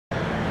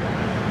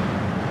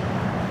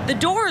The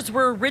doors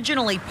were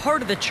originally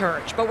part of the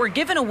church, but were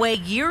given away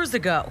years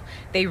ago.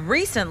 They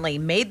recently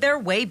made their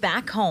way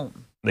back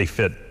home. They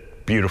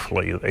fit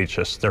beautifully.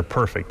 They're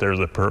perfect. They're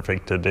the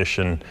perfect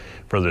addition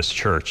for this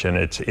church, and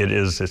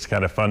it's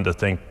kind of fun to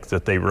think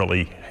that they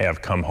really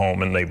have come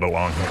home and they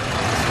belong here.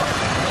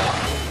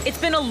 It's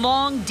been a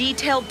long,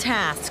 detailed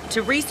task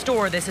to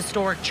restore this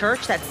historic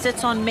church that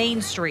sits on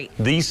Main Street.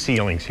 These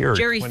ceilings here.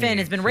 Jerry Finn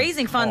has been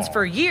raising funds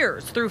for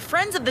years through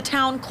Friends of the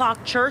Town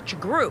Clock Church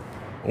group.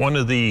 One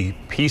of the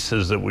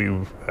pieces that we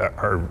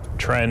are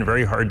trying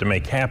very hard to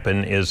make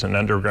happen is an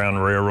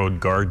underground railroad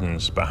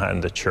gardens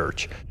behind the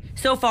church.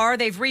 So far,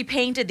 they've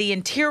repainted the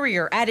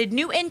interior, added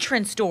new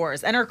entrance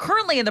doors, and are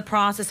currently in the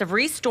process of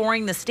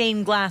restoring the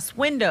stained glass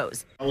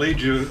windows. I'll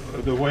lead you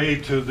the way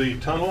to the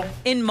tunnel.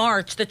 In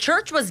March, the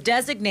church was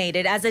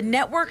designated as a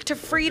Network to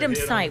Freedom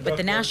site with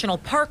the National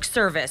Park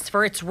Service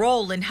for its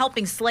role in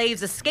helping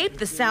slaves escape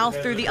the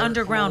South through the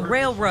Underground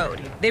Railroad.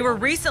 They were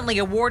recently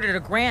awarded a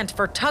grant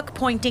for tuck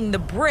pointing the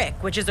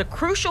brick, which is a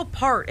crucial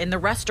part in the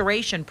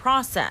restoration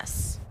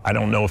process. I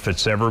don't know if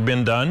it's ever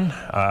been done,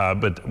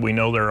 but we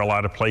know there are a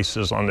lot of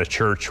places on the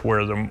church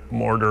where the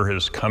mortar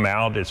has come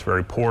out. It's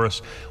very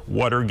porous.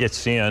 Water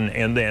gets in,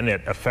 and then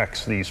it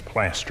affects these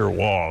plaster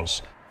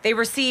walls. They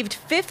received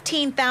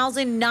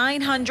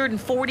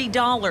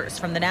 $15,940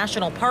 from the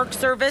National Park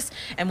Service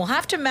and will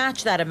have to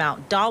match that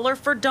amount dollar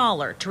for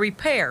dollar to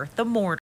repair the mortar.